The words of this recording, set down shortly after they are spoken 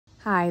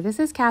Hi, this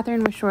is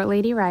Catherine with Short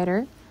Lady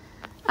Rider.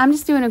 I'm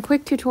just doing a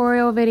quick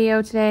tutorial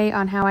video today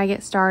on how I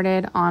get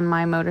started on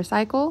my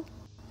motorcycle.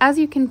 As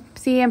you can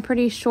see, I'm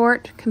pretty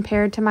short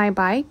compared to my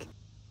bike.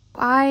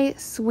 I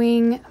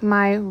swing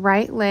my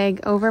right leg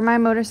over my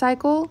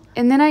motorcycle,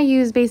 and then I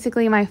use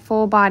basically my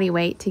full body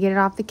weight to get it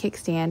off the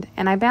kickstand,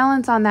 and I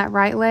balance on that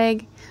right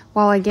leg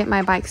while I get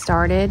my bike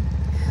started.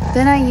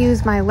 Then I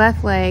use my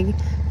left leg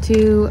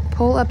to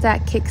pull up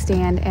that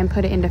kickstand and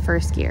put it into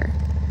first gear.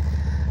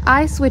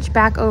 I switch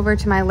back over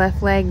to my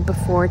left leg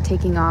before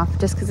taking off,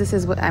 just because this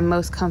is what I'm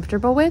most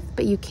comfortable with,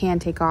 but you can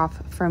take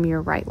off from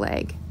your right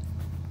leg.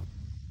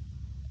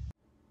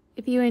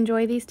 If you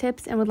enjoy these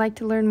tips and would like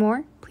to learn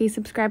more, please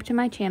subscribe to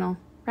my channel.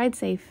 Ride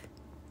safe.